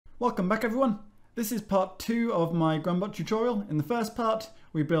Welcome back everyone. This is part 2 of my Grumbot tutorial. In the first part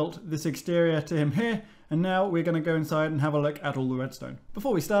we built this exterior to him here, and now we're going to go inside and have a look at all the redstone.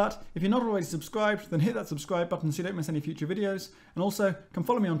 Before we start, if you're not already subscribed, then hit that subscribe button so you don't miss any future videos, and also come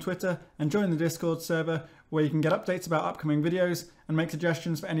follow me on Twitter and join the Discord server where you can get updates about upcoming videos and make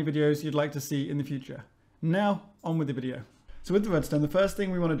suggestions for any videos you'd like to see in the future. Now on with the video. So with the redstone, the first thing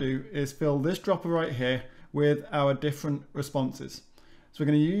we want to do is fill this dropper right here with our different responses. So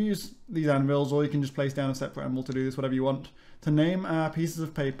we're going to use these anvils, or you can just place down a separate anvil to do this, whatever you want, to name our pieces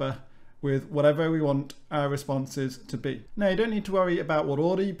of paper with whatever we want our responses to be. Now you don't need to worry about what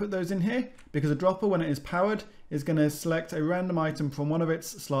order you put those in here, because a dropper, when it is powered, is going to select a random item from one of its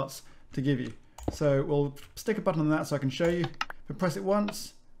slots to give you. So we'll stick a button on that so I can show you. If we press it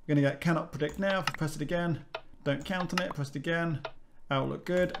once, we're going to get cannot predict now. If we press it again, don't count on it, press it again, that'll look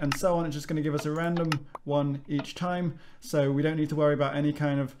good, and so on. It's just going to give us a random one each time, so we don't need to worry about any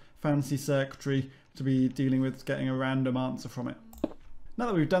kind of fancy circuitry to be dealing with getting a random answer from it. Now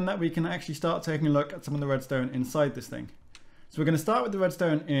that we've done that, we can actually start taking a look at some of the redstone inside this thing. So we're going to start with the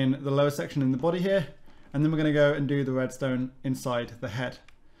redstone in the lower section in the body here, and then we're going to go and do the redstone inside the head.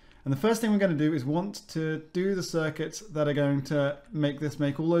 And the first thing we're going to do is want to do the circuits that are going to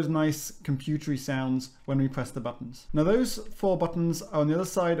make all those nice computery sounds when we press the buttons. Now those 4 buttons are on the other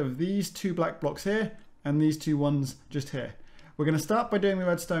side of these 2 black blocks here and these 2 ones just here. We're going to start by doing the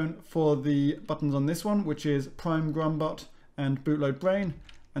redstone for the buttons on this one, which is prime Grumbot and bootload brain,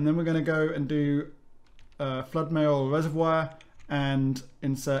 and then we're going to go and do flood mayoral reservoir and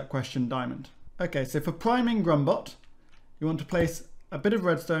insert question diamond. Okay, so for priming Grumbot, you want to place a bit of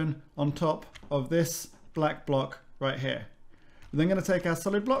redstone on top of this black block right here. We're then going to take our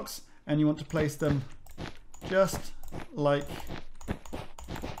solid blocks and you want to place them just like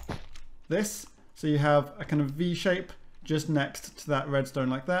this. So you have a kind of V shape just next to that redstone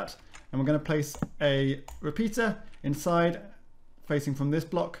like that. And we're going to place a repeater inside facing from this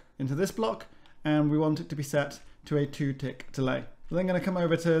block into this block, and we want it to be set to a 2-tick delay. We're then going to come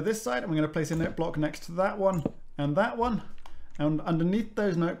over to this side and we're going to place a note block next to that one and that one. And underneath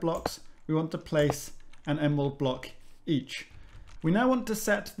those note blocks, we want to place an emerald block each. We now want to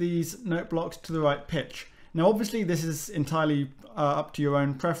set these note blocks to the right pitch. Now obviously this is entirely up to your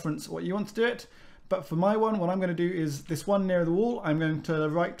own preference what you want to do it, but for my one, what I'm going to do is this one near the wall, I'm going to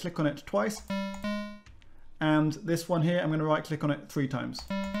right click on it twice, and this one here, I'm going to right click on it 3 times.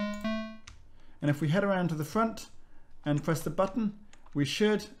 And if we head around to the front and press the button, we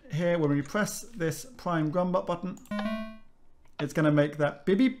should hear, when we press this prime Grumbot button, it's going to make that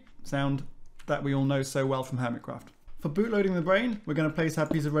beep beep sound that we all know so well from Hermitcraft. For bootloading the brain, we're going to place our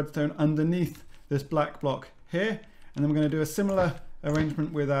piece of redstone underneath this black block here, and then we're going to do a similar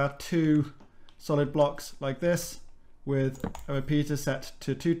arrangement with our 2 solid blocks like this, with a repeater set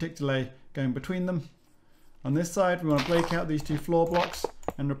to 2-tick delay going between them. On this side, we want to break out these 2 floor blocks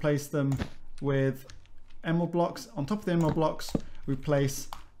and replace them with emerald blocks. On top of the emerald blocks, we place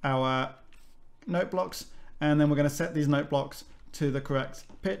our note blocks, and then we're going to set these note blocks to the correct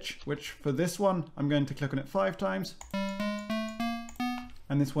pitch, which for this one, I'm going to click on it 5 times,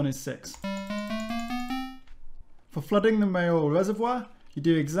 and this one is 6. For flooding the mayoral reservoir, you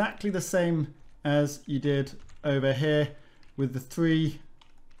do exactly the same as you did over here with the 3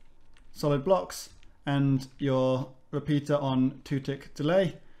 solid blocks and your repeater on 2-tick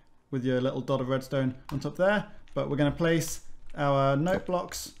delay with your little dot of redstone on top there, but we're going to place our note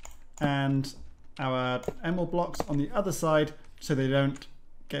blocks and our emerald blocks on the other side so they don't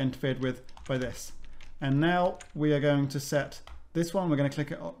get interfered with by this. And now we are going to set this one, we're going to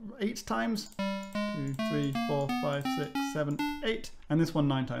click it 8 times, 2, 3, 4, 5, 6, 7, 8, and this one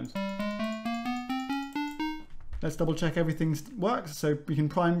 9 times. Let's double check everything works. So we can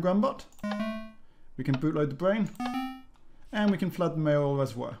prime Grumbot, we can bootload the brain, and we can flood the mayoral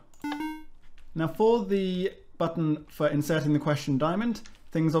reservoir. Now for the button for inserting the question diamond,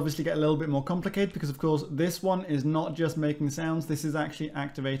 things obviously get a little bit more complicated, because of course this one is not just making sounds, this is actually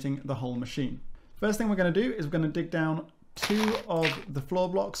activating the whole machine. First thing we're going to do is we're going to dig down 2 of the floor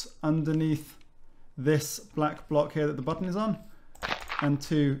blocks underneath this black block here that the button is on, and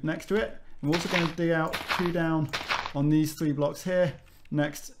 2 next to it. And we're also going to dig out 2 down on these 3 blocks here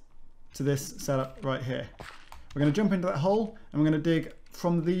next to this setup right here. We're going to jump into that hole and we're going to dig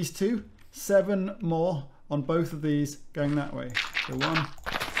from these 2 7 more on both of these going that way. So 1,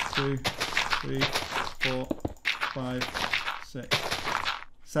 2, 3, 4, 5, 6,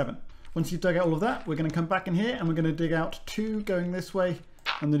 7. Once you've dug out all of that, we're going to come back in here and we're going to dig out 2 going this way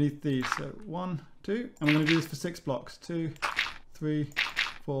underneath these. So 1, 2, and we're going to do this for 6 blocks. 2, 3,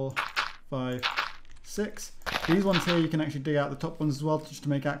 4, 5, 6. These ones here, you can actually dig out the top ones as well, just to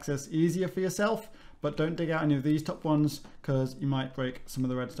make access easier for yourself, but don't dig out any of these top ones because you might break some of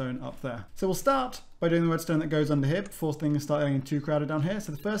the redstone up there. So we'll start by doing the redstone that goes under here before things start getting too crowded down here.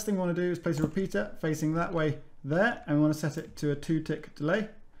 So the first thing we want to do is place a repeater facing that way there, and we want to set it to a 2-tick delay.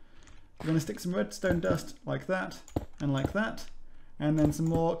 We're going to stick some redstone dust like that, and then some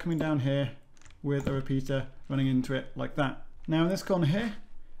more coming down here with a repeater running into it like that. Now in this corner here,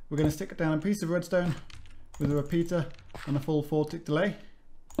 we're going to stick down a piece of redstone with a repeater and a full 4-tick delay.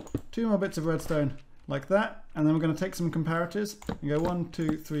 2 more bits of redstone like that, and then we're going to take some comparators and go 1,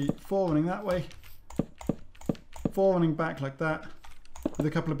 2, 3, 4 running that way, 4 running back like that, with a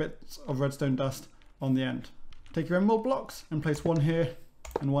couple of bits of redstone dust on the end. Take your emerald blocks and place one here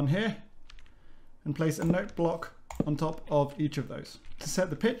and one here, and place a note block on top of each of those. To set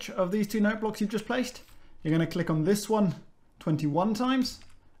the pitch of these 2 note blocks you've just placed, you're going to click on this one 21 times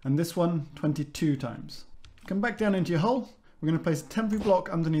and this one 22 times. Come back down into your hole. We're going to place a temporary block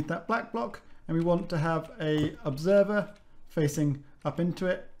underneath that black block, and we want to have a observer facing up into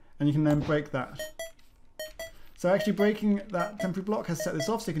it, and you can then break that. So actually breaking that temporary block has set this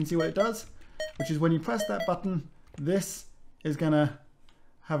off so you can see what it does, which is when you press that button, this is going to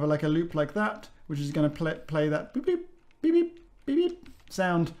have like a loop like that, which is going to play that beep beep beep beep beep beep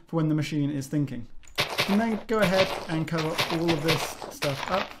sound for when the machine is thinking. You can then go ahead and cover all of this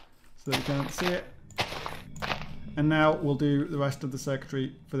stuff up so that you can't see it. And now we'll do the rest of the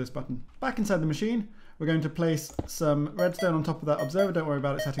circuitry for this button. Back inside the machine, we're going to place some redstone on top of that observer. Don't worry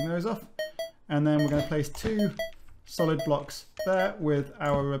about it setting those off. And then we're going to place 2 solid blocks there with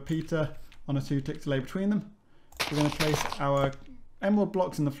our repeater on a 2-tick delay between them. We're going to place our emerald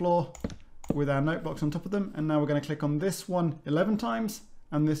blocks in the floor with our note blocks on top of them. And now we're going to click on this one 11 times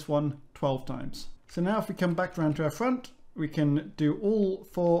and this one 12 times. So now if we come back around to our front, we can do all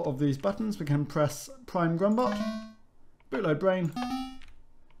 4 of these buttons. We can press prime Grumbot, bootload brain,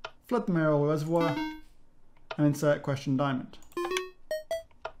 flood the mineral reservoir, and insert question diamond.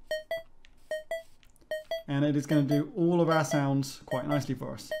 And it is going to do all of our sounds quite nicely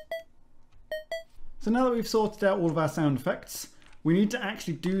for us. So now that we've sorted out all of our sound effects, we need to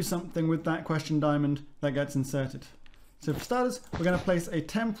actually do something with that question diamond that gets inserted. So for starters, we're going to place a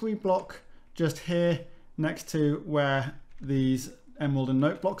temporary block just here next to where these emerald and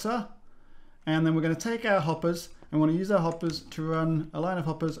note blocks are. And then we're going to take our hoppers and we want to use our hoppers to run a line of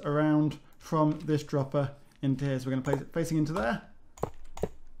hoppers around from this dropper into here. So we're going to place it facing into there. A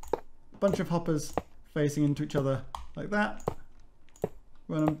bunch of hoppers facing into each other like that.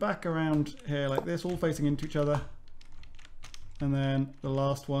 Run them back around here like this, all facing into each other. And then the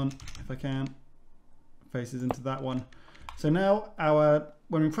last one, if I can, faces into that one. So now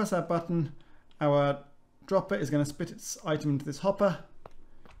when we press our button, our dropper is going to spit its item into this hopper,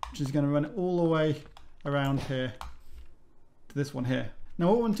 which is going to run it all the way around here to this one here. Now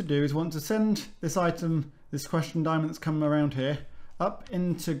what we want to do is we want to send this item, this question diamond that's come around here, up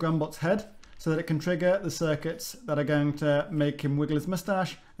into Grumbot's head so that it can trigger the circuits that are going to make him wiggle his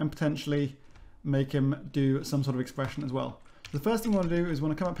moustache and potentially make him do some sort of expression as well. So the first thing we want to do is we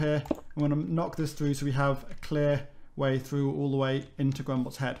want to come up here and we want to knock this through so we have a clear way through all the way into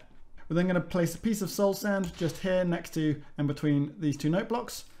Grumbot's head. We're then going to place a piece of soul sand just here next to and between these 2 note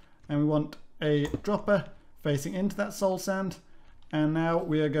blocks, and we want a dropper facing into that soul sand, and now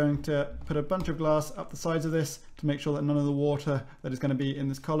we are going to put a bunch of glass up the sides of this to make sure that none of the water that is going to be in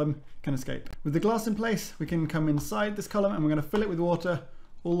this column can escape. With the glass in place, we can come inside this column and we're going to fill it with water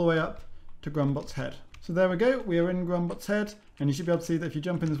all the way up to Grumbot's head. So there we go, we are in Grumbot's head, and you should be able to see that if you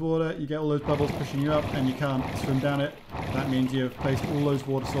jump in this water, you get all those bubbles pushing you up and you can't swim down it. That means you have placed all those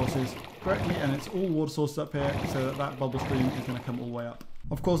water sources correctly, and it's all water sources up here so that that bubble stream is going to come all the way up.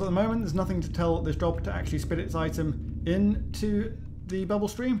 Of course, at the moment, there's nothing to tell this dropper to actually spit its item into the bubble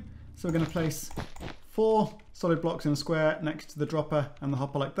stream. So we're going to place 4 solid blocks in a square next to the dropper and the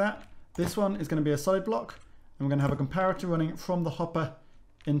hopper like that. This one is going to be a solid block, and we're going to have a comparator running from the hopper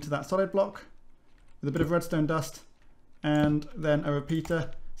into that solid block with a bit of redstone dust, and then a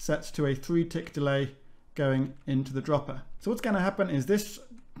repeater set to a 3-tick delay going into the dropper. So what's going to happen is this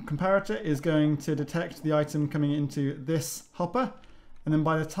comparator is going to detect the item coming into this hopper, and then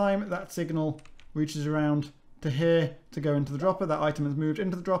by the time that signal reaches around to here to go into the dropper, that item has moved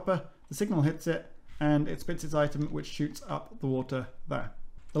into the dropper, the signal hits it, and it spits its item, which shoots up the water there.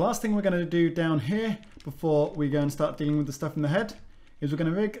 The last thing we're going to do down here before we go and start dealing with the stuff in the head is we're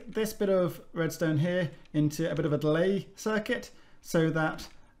going to rig this bit of redstone here into a bit of a delay circuit, so that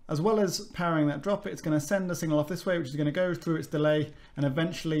as well as powering that dropper, it's going to send a signal off this way, which is going to go through its delay and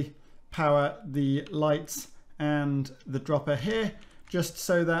eventually power the lights and the dropper here, just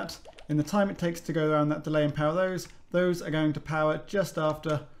so that in the time it takes to go around that delay and power those are going to power just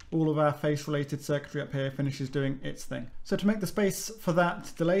after all of our face related circuitry up here finishes doing its thing. So to make the space for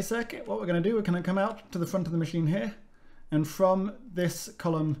that delay circuit, what we're going to do, we're going to come out to the front of the machine here, and from this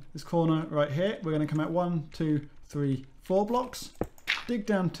column, this corner right here, we're going to come out 1, 2, 3, 4 blocks, dig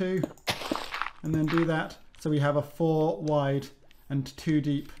down 2, and then do that so we have a 4 wide and 2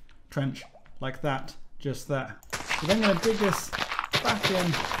 deep trench like that, just there. We're then going to dig this back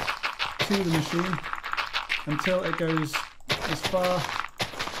in to the machine until it goes as far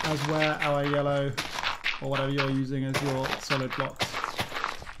as where our yellow or whatever you're using as your solid blocks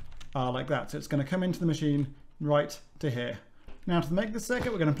are, like that. So it's going to come into the machine right to here. Now to make this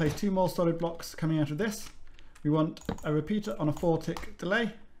circuit, we're going to place 2 more solid blocks coming out of this. We want a repeater on a 4-tick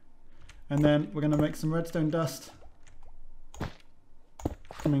delay, and then we're going to make some redstone dust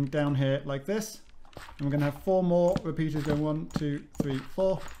coming down here like this, and we're going to have 4 more repeaters going 1, 2, 3,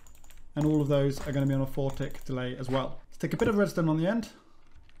 4, and all of those are going to be on a 4-tick delay as well. Let's take a bit of redstone on the end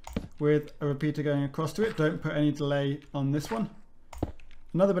with a repeater going across to it. Don't put any delay on this one.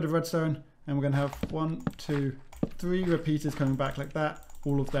 Another bit of redstone, and we're going to have 1, 2, 3 repeaters coming back like that,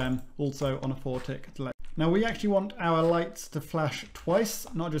 all of them also on a 4-tick delay. Now we actually want our lights to flash twice,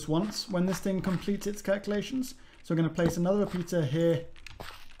 not just once, when this thing completes its calculations. So we're going to place another repeater here,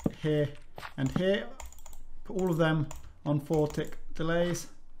 here, and here. Put all of them on 4-tick delays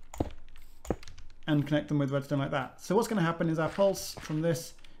and connect them with redstone like that. So what's going to happen is our pulse from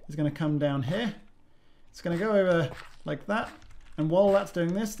this is going to come down here. It's going to go over like that, and while that's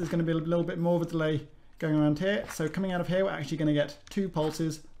doing this, there's going to be a little bit more of a delay going around here. So coming out of here, we're actually going to get 2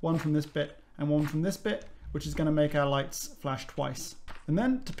 pulses, one from this bit and one from this bit, which is going to make our lights flash twice. And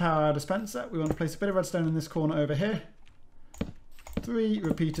then to power our dispenser, we want to place a bit of redstone in this corner over here. 3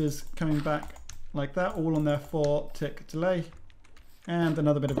 repeaters coming back like that, all on their 4-tick delay, and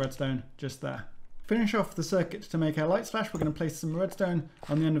another bit of redstone just there. Finish off the circuit to make our lights flash. We're going to place some redstone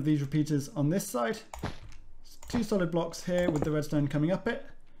on the end of these repeaters on this side. 2 solid blocks here with the redstone coming up it,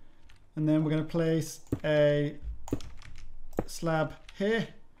 and then we're going to place a slab here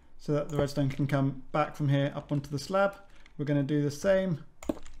so that the redstone can come back from here up onto the slab. We're going to do the same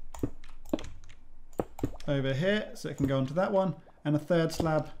over here so it can go onto that one, and a 3rd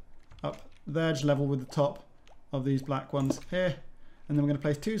slab up there to level with the top of these black ones here. And then we're going to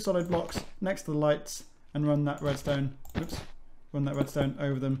place 2 solid blocks next to the lights and run that redstone,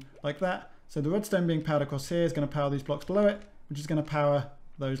 over them like that. So the redstone being powered across here is going to power these blocks below it, which is going to power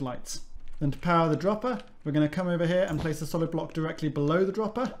those lights. Then to power the dropper, we're going to come over here and place a solid block directly below the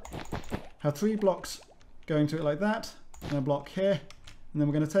dropper. Have 3 blocks going to it like that, and a block here. And then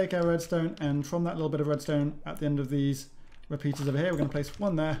we're going to take our redstone, and from that little bit of redstone at the end of these repeaters over here, we're going to place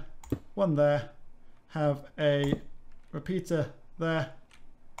 1 there, have a repeater there,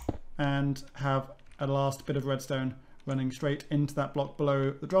 and have a last bit of redstone running straight into that block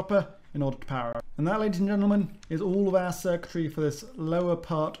below the dropper in order to power it. And that, ladies and gentlemen, is all of our circuitry for this lower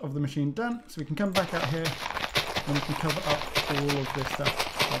part of the machine done. So we can come back out here and we can cover up all of this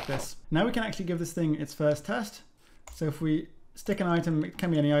stuff like this. Now we can actually give this thing its first test. So if we stick an item, it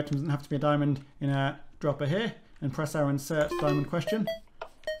can be any item, doesn't have to be a diamond, in our dropper here, and press our insert diamond question,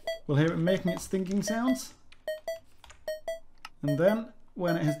 we'll hear it making its thinking sounds. And then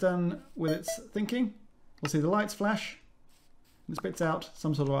when it has done with its thinking, we'll see the lights flash and it spits out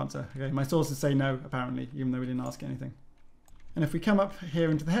some sort of answer. Okay, my sources say no, apparently, even though we didn't ask anything. And if we come up here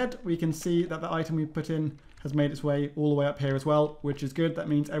into the head, we can see that the item we put in has made its way all the way up here as well, which is good. That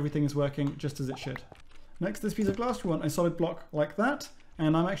means everything is working just as it should. Next to this piece of glass, we want a solid block like that.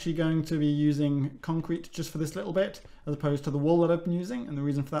 And I'm actually going to be using concrete just for this little bit, as opposed to the wool that I've been using. And the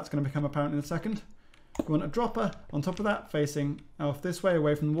reason for that's going to become apparent in a second. We want a dropper on top of that facing off this way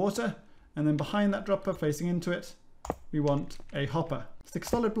away from the water, and then behind that dropper facing into it we want a hopper. Stick a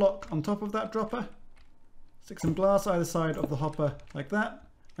solid block on top of that dropper, stick some glass either side of the hopper like that,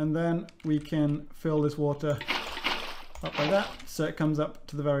 and then we can fill this water up like that so it comes up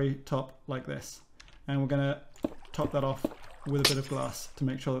to the very top like this. And we're going to top that off with a bit of glass to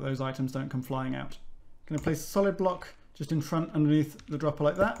make sure that those items don't come flying out. Going to place a solid block just in front underneath the dropper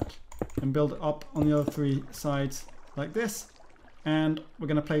like that, and build it up on the other 3 sides like this. And we're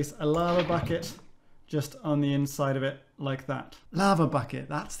going to place a lava bucket just on the inside of it like that. Lava bucket,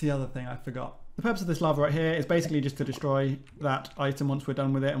 that's the other thing I forgot. The purpose of this lava right here is basically just to destroy that item once we're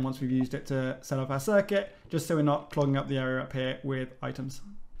done with it and once we've used it to set up our circuit, just so we're not clogging up the area up here with items.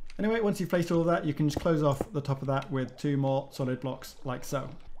 Anyway, once you've placed all of that, you can just close off the top of that with 2 more solid blocks like so.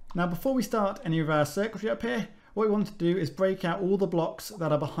 Now before we start any of our circuitry up here, what we want to do is break out all the blocks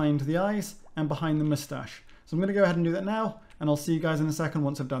that are behind the eyes and behind the moustache. So I'm going to go ahead and do that now, and I'll see you guys in a second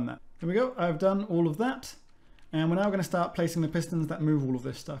once I've done that. There we go, I've done all of that. And we're now going to start placing the pistons that move all of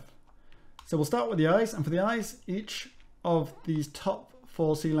this stuff. So we'll start with the eyes, and for the eyes, each of these top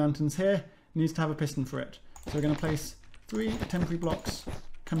 4 sea lanterns here needs to have a piston for it. So we're going to place 3 temporary blocks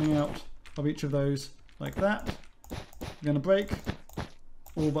coming out of each of those like that. We're going to break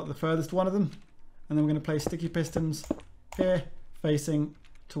all but the furthest one of them, and then we're going to place sticky pistons here facing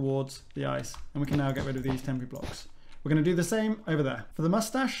towards the eyes, and we can now get rid of these temporary blocks. We're going to do the same over there. For the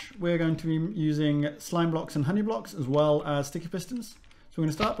moustache, we're going to be using slime blocks and honey blocks as well as sticky pistons. So we're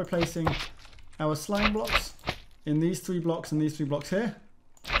going to start by placing our slime blocks in these 3 blocks and these 3 blocks here,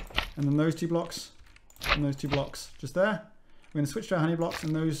 and then those 2 blocks and those 2 blocks just there. We're going to switch to our honey blocks,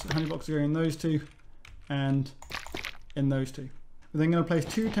 and those honey blocks are going in those 2 and in those 2. We're then going to place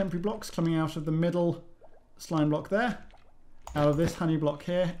 2 temporary blocks coming out of the middle slime block there, out of this honey block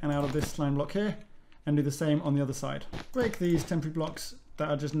here, and out of this slime block here, and do the same on the other side. Break these temporary blocks that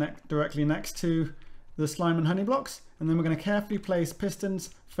are just directly next to the slime and honey blocks, and then we're going to carefully place pistons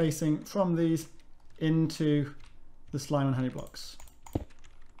facing from these into the slime and honey blocks.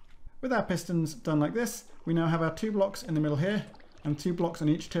 With our pistons done like this, we now have our 2 blocks in the middle here and 2 blocks on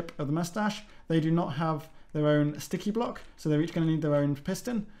each tip of the moustache. They do not have their own sticky block, so they're each going to need their own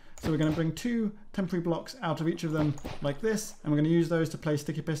piston. So we're going to bring 2 temporary blocks out of each of them like this, and we're going to use those to place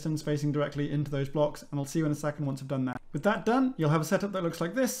sticky pistons facing directly into those blocks, and I'll see you in a second once I've done that. With that done, you'll have a setup that looks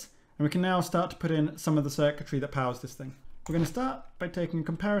like this, and we can now start to put in some of the circuitry that powers this thing. We're going to start by taking a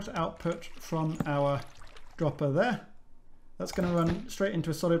comparator output from our dropper there. That's going to run straight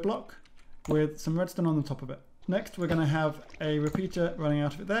into a solid block with some redstone on the top of it. Next, we're going to have a repeater running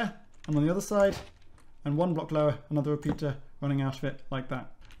out of it there, and on the other side, and 1 block lower, another repeater running out of it like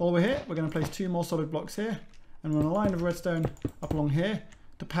that. While we're here, we're going to place 2 more solid blocks here and run a line of redstone up along here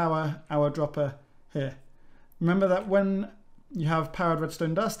to power our dropper here. Remember that when you have powered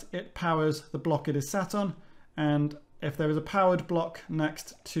redstone dust, it powers the block it is sat on, and if there is a powered block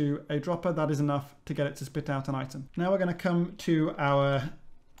next to a dropper, that is enough to get it to spit out an item. Now we're going to come to our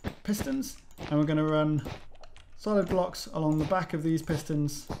pistons, and we're going to run solid blocks along the back of these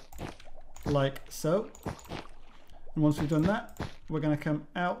pistons like so. And once we've done that, we're going to come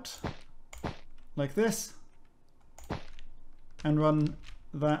out like this and run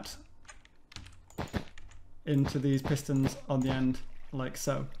that into these pistons on the end like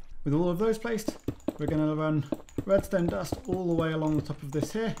so. With all of those placed, we're going to run redstone dust all the way along the top of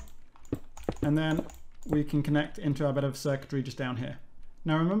this here, and then we can connect into our bit of circuitry just down here.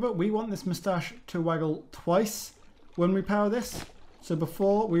 Now remember, we want this moustache to waggle twice when we power this. So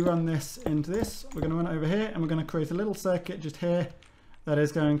before we run this into this, we're going to run it over here, and we're going to create a little circuit just here that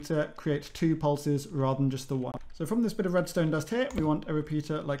is going to create 2 pulses rather than just the 1. So from this bit of redstone dust here, we want a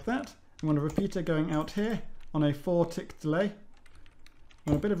repeater like that. We want a repeater going out here on a 4-tick delay.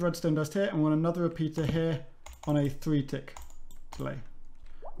 We want a bit of redstone dust here, and we want another repeater here on a 3-tick delay.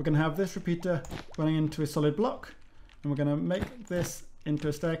 We're going to have this repeater running into a solid block, and we're going to make this into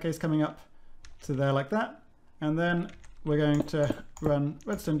a staircase coming up to there like that, and then we're going to run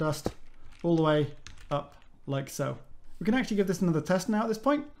redstone dust all the way up like so. We can actually give this another test now at this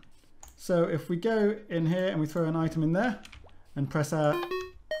point. So if we go in here and we throw an item in there and press our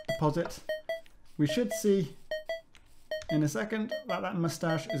deposit, we should see in a second that that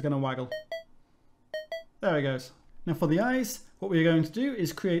moustache is going to waggle. There it goes. Now for the eyes, what we're going to do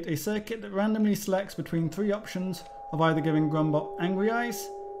is create a circuit that randomly selects between 3 options of either giving Grumbot angry eyes,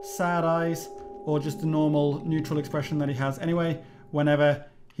 sad eyes, or just a normal neutral expression that he has anyway whenever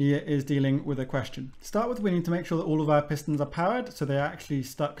he is dealing with a question. To start with, we need to make sure that all of our pistons are powered, so they're actually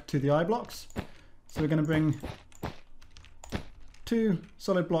stuck to the eye blocks. So we're going to bring 2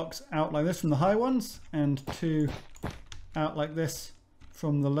 solid blocks out like this from the high ones, and 2 out like this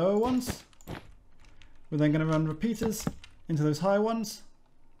from the lower ones. We're then going to run repeaters into those high ones,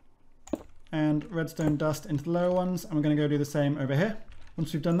 and redstone dust into the lower ones, and we're going to go do the same over here.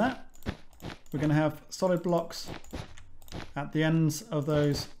 Once we've done that, we're going to have solid blocks at the ends of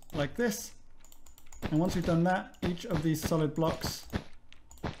those like this, and once we've done that, each of these solid blocks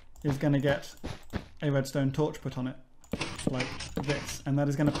is going to get a redstone torch put on it like this, and that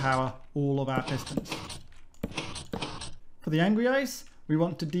is going to power all of our pistons. For the angry eyes, we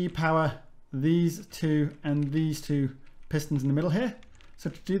want to depower these 2 and these 2 pistons in the middle here. So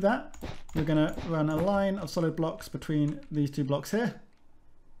to do that, we're going to run a line of solid blocks between these 2 blocks here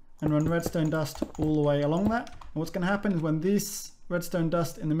and run redstone dust all the way along that. And what's going to happen is when this redstone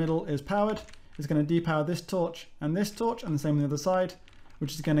dust in the middle is powered, it's going to depower this torch, and the same on the other side,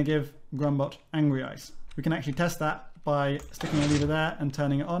 which is going to give Grumbot angry eyes. We can actually test that by sticking a lever there and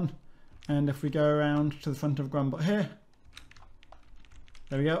turning it on. And if we go around to the front of Grumbot here,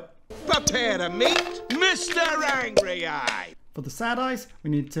 there we go, Prepare to meet Mr. Angry Eye. For the sad eyes, we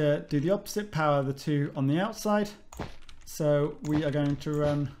need to do the opposite, power the two on the outside. So we are going to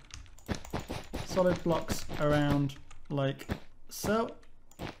run solid blocks around like so.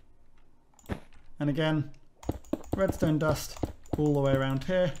 And again, redstone dust all the way around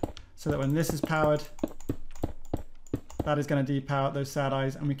here, so that when this is powered, that is going to depower those sad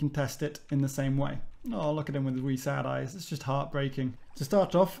eyes, and we can test it in the same way. Oh, look at him with his wee sad eyes. It's just heartbreaking. To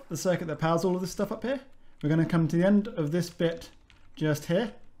start off, the circuit that powers all of this stuff up here, we're going to come to the end of this bit just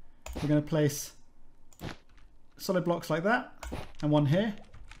here. We're going to place solid blocks like that, and one here.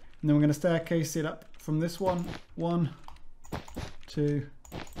 And then we're going to staircase it up from this one. 1, 2,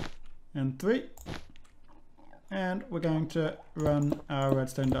 and 3. And we're going to run our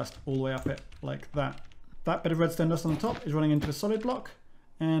redstone dust all the way up it like that. That bit of redstone dust on the top is running into a solid block,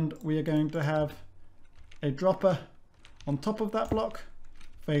 and we are going to have a dropper on top of that block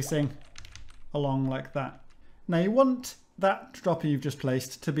facing along like that. Now you want that dropper you've just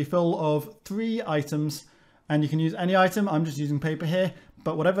placed to be full of 3 items, and you can use any item. I'm just using paper here,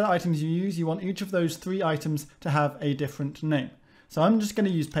 but whatever items you use, you want each of those 3 items to have a different name. So I'm just going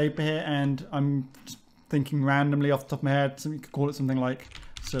to use paper here, and I'm just thinking randomly off the top of my head, so you could call it something like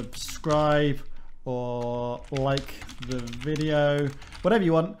subscribe or like the video, whatever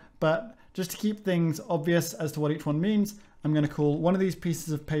you want. But just to keep things obvious as to what each one means, I'm going to call one of these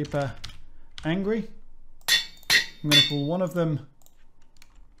pieces of paper angry. I'm going to call one of them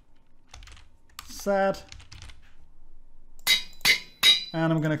sad,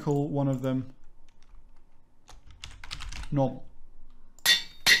 and I'm going to call one of them normal.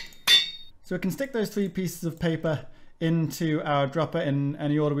 So we can stick those 3 pieces of paper into our dropper in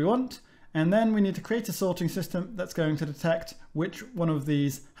any order we want, and then we need to create a sorting system that's going to detect which one of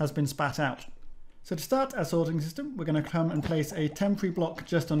these has been spat out. So to start our sorting system, we're going to come and place a temporary block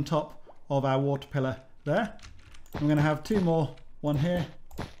just on top of our water pillar there. And we're going to have 2 more, one here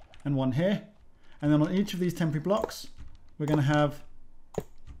and one here. And then on each of these temporary blocks, we're going to have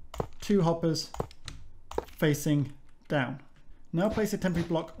 2 hoppers facing down. Now place a temporary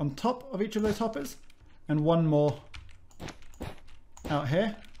block on top of each of those hoppers, and 1 more out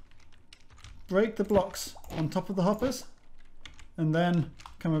here. Break the blocks on top of the hoppers, and then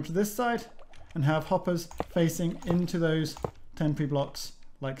come over to this side and have hoppers facing into those temporary blocks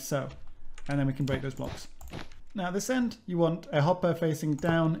like so. And then we can break those blocks. Now at this end, you want a hopper facing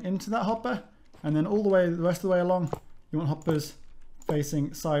down into that hopper, and then all the way, the rest of the way along, you want hoppers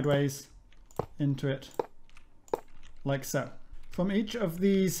facing sideways into it like so. From each of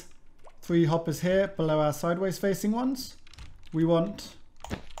these 3 hoppers here below our sideways facing ones, we want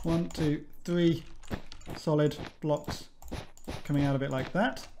 1, 2, 3 solid blocks coming out of it like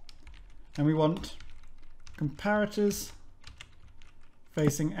that. And we want comparators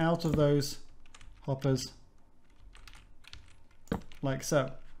facing out of those hoppers like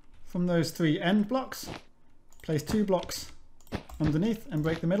so. From those 3 end blocks, place 2 blocks underneath and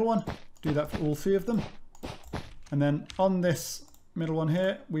break the middle one. Do that for all 3 of them. And then on this middle one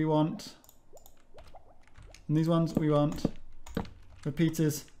here, we want, and these ones, we want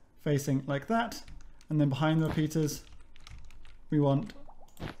repeaters facing like that. And then behind the repeaters, we want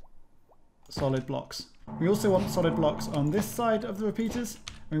solid blocks. We also want solid blocks on this side of the repeaters.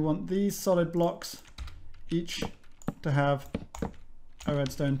 And we want these solid blocks each to have a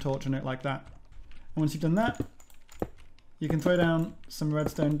redstone torch in it like that. And once you've done that, you can throw down some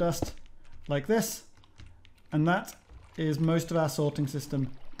redstone dust like this. And that is most of our sorting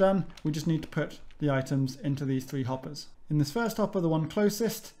system done. We just need to put the items into these 3 hoppers. In this first hopper, the one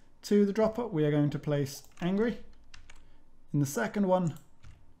closest to the dropper, we are going to place angry. In the second one,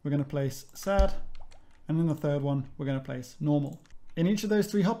 we're going to place sad. And in the third one, we're going to place normal. In each of those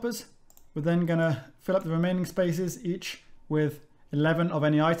 3 hoppers, we're then going to fill up the remaining spaces, each with 11 of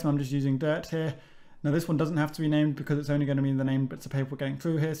any item. I'm just using dirt here. Now this one doesn't have to be named because it's only going to be the named bits of paper we're getting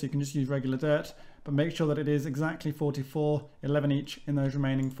through here, so you can just use regular dirt, but make sure that it is exactly 44, 11 each in those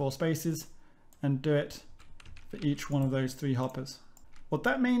remaining 4 spaces, and do it for each one of those 3 hoppers. What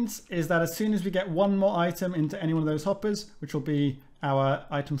that means is that as soon as we get 1 more item into any one of those hoppers, which will be our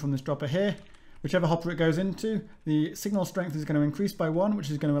item from this dropper here, whichever hopper it goes into, the signal strength is going to increase by 1,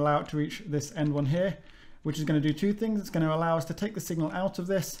 which is going to allow it to reach this end one here, which is going to do 2 things. It's going to allow us to take the signal out of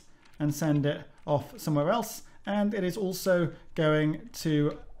this and send it off somewhere else, and it is also going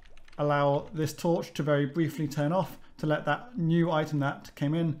to allow this torch to very briefly turn off to let that new item that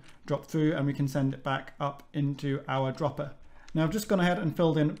came in drop through, and we can send it back up into our dropper. Now I've just gone ahead and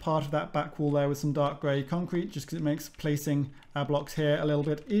filled in part of that back wall there with some dark grey concrete, just because it makes placing our blocks here a little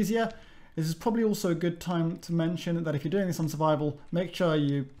bit easier. This is probably also a good time to mention that if you're doing this on survival, make sure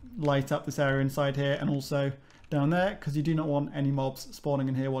you light up this area inside here and also down there, because you do not want any mobs spawning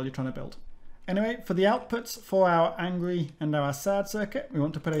in here while you're trying to build. Anyway, for the outputs for our angry and our sad circuit, we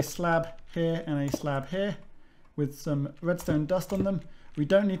want to put a slab here and a slab here with some redstone dust on them. We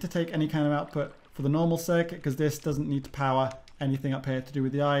don't need to take any kind of output for the normal circuit because this doesn't need to power anything up here to do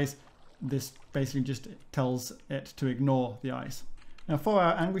with the eyes. This basically just tells it to ignore the eyes. Now for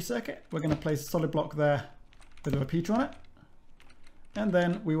our angry circuit, we're going to place a solid block there with a repeater on it. And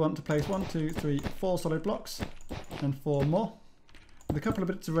then we want to place 1, 2, 3, 4 solid blocks and 4 more. With a couple of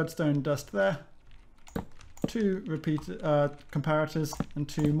bits of redstone dust there. 2 comparators and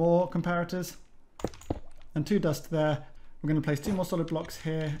 2 more comparators. And 2 dust there. We're going to place 2 more solid blocks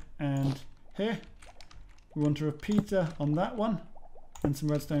here and here. We want a repeater on that one and some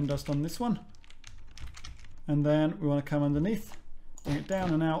redstone dust on this one. And then we want to come underneath, bring it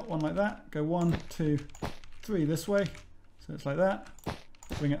down and out, one like that. Go 1, 2, 3 this way. So it's like that.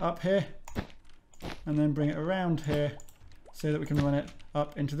 Bring it up here and then bring it around here so that we can run it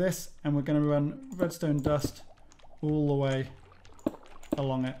up into this, and we're going to run redstone dust all the way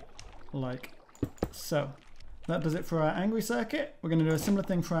along it like so. That does it for our angry circuit. We're going to do a similar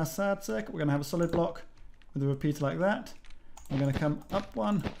thing for our sad circuit. We're going to have a solid block with a repeater like that. We're going to come up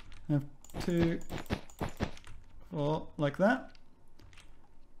 1, have 2, 4 like that.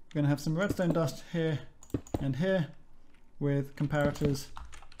 We're going to have some redstone dust here and here with comparators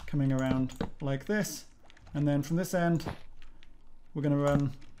coming around like this, and then from this end we're going to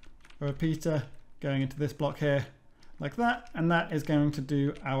run a repeater going into this block here like that, and that is going to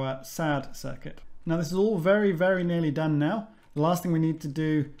do our sad circuit. Now this is all very nearly done now. The last thing we need to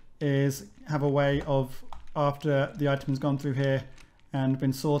do is have a way of, after the item has gone through here and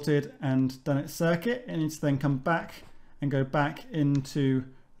been sorted and done its circuit, it needs to then come back and go back into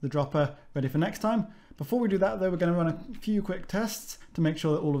the dropper ready for next time. Before we do that though, we're going to run a few quick tests to make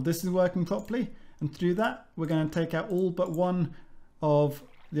sure that all of this is working properly, and to do that we're going to take out all but one of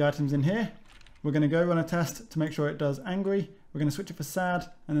the items in here. We're going to go run a test to make sure it does angry. We're going to switch it for sad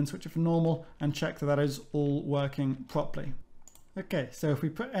and then switch it for normal and check that that is all working properly. Okay, so if we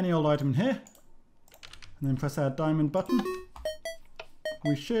put any old item in here and then press our diamond button,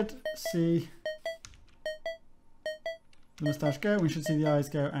 we should see the moustache go. We should see the eyes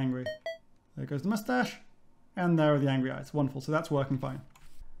go angry. There goes the moustache, and there are the angry eyes. Wonderful, so that's working fine.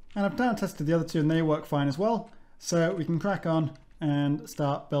 And I've now tested the other two and they work fine as well. So we can crack on and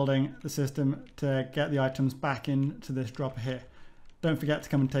start building the system to get the items back into this dropper here. Don't forget to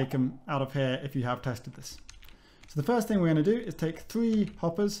come and take them out of here if you have tested this. So the first thing we're going to do is take 3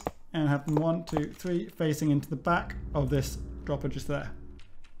 hoppers and have them 1, 2, 3 facing into the back of this dropper just there.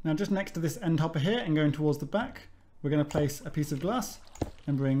 Now just next to this end hopper here and going towards the back, we're going to place a piece of glass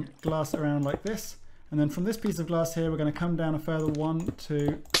and bring glass around like this. And then from this piece of glass here, we're going to come down a further 1,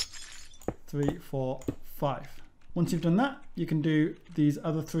 2, 3, 4, 5. Once you've done that, you can do these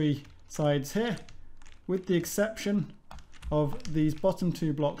other 3 sides here, with the exception of these bottom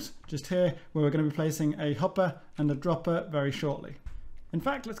 2 blocks just here, where we're going to be placing a hopper and a dropper very shortly. In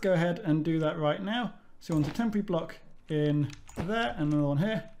fact, let's go ahead and do that right now. So you want a temporary block in there and another one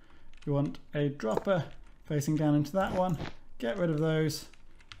here. You want a dropper facing down into that one. Get rid of those,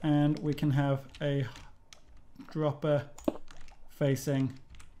 and we can have a dropper facing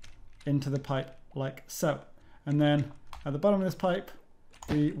into the pipe like so. And then at the bottom of this pipe,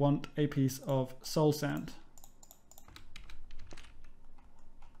 we want a piece of soul sand.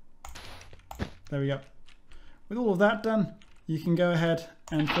 There we go. With all of that done, you can go ahead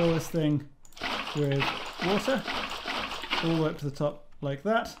and fill this thing with water all the way up to the top like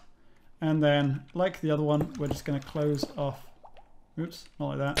that. And then, like the other one, we're just going to close off. Oops,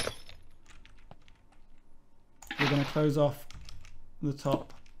 not like that. We're going to close off the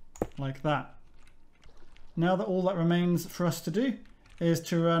top like that. Now that all that remains for us to do is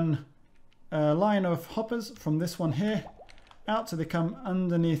to run a line of hoppers from this one here out so they come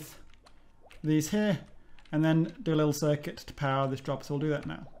underneath these here, and then do a little circuit to power this drop. So we'll do that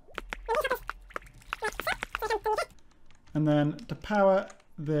now. And then to power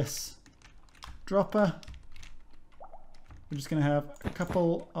this dropper, we're just going to have a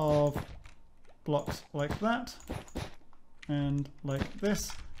couple of blocks like that and like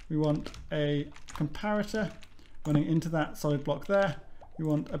this. We want a comparator running into that solid block there. We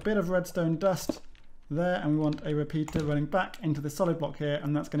want a bit of redstone dust there, and we want a repeater running back into the solid block here,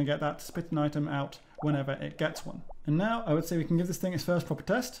 and that's going to get that spitting item out whenever it gets one. And now I would say we can give this thing its first proper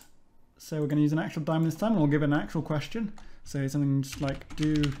test. So we're going to use an actual diamond this time, and we'll give it an actual question. Say something just like,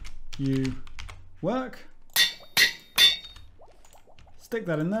 do you work? Stick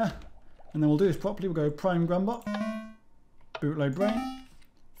that in there, and then we'll do this properly. We'll go prime Grumbot, bootload brain,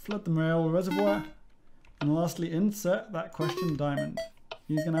 flood the rail reservoir, and lastly insert that question diamond.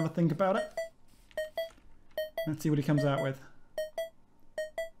 He's going to have a think about it. Let's see what he comes out with.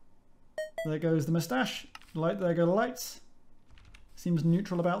 There goes the moustache. There go the lights. Seems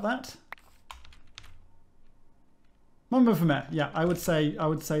neutral about that. Mumbo for mayor. Yeah, I would say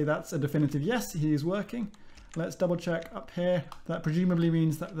that's a definitive yes. He is working. Let's double check up here. That presumably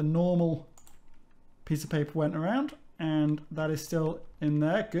means that the normal piece of paper went around, and that is still in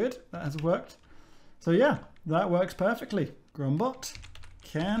there. Good, that has worked. So yeah, that works perfectly. Grumbot,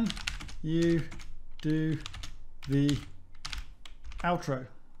 can you do the outro?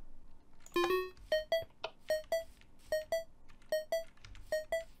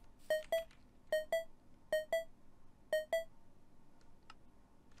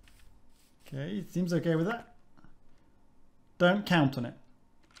 Okay, it seems okay with that. Don't count on it.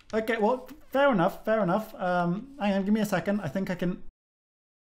 Okay, well, fair enough, fair enough. Hang on, give me a second. I think I can...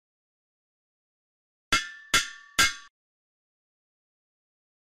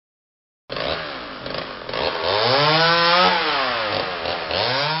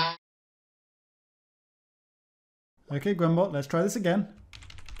 Okay, Grumbot, let's try this again.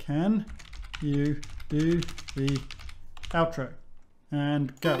 Can you do the outro?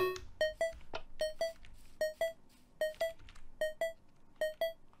 And go.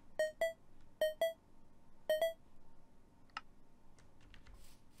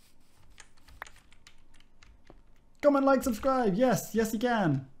 Comment, like, subscribe. Yes, yes you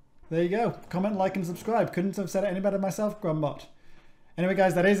can. There you go. Comment, like, and subscribe. Couldn't have said it any better myself, Grumbot. Anyway,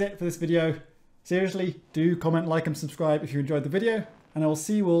 guys, that is it for this video. Seriously, do comment, like, and subscribe if you enjoyed the video, and I will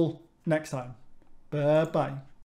see you all next time. Bye-bye.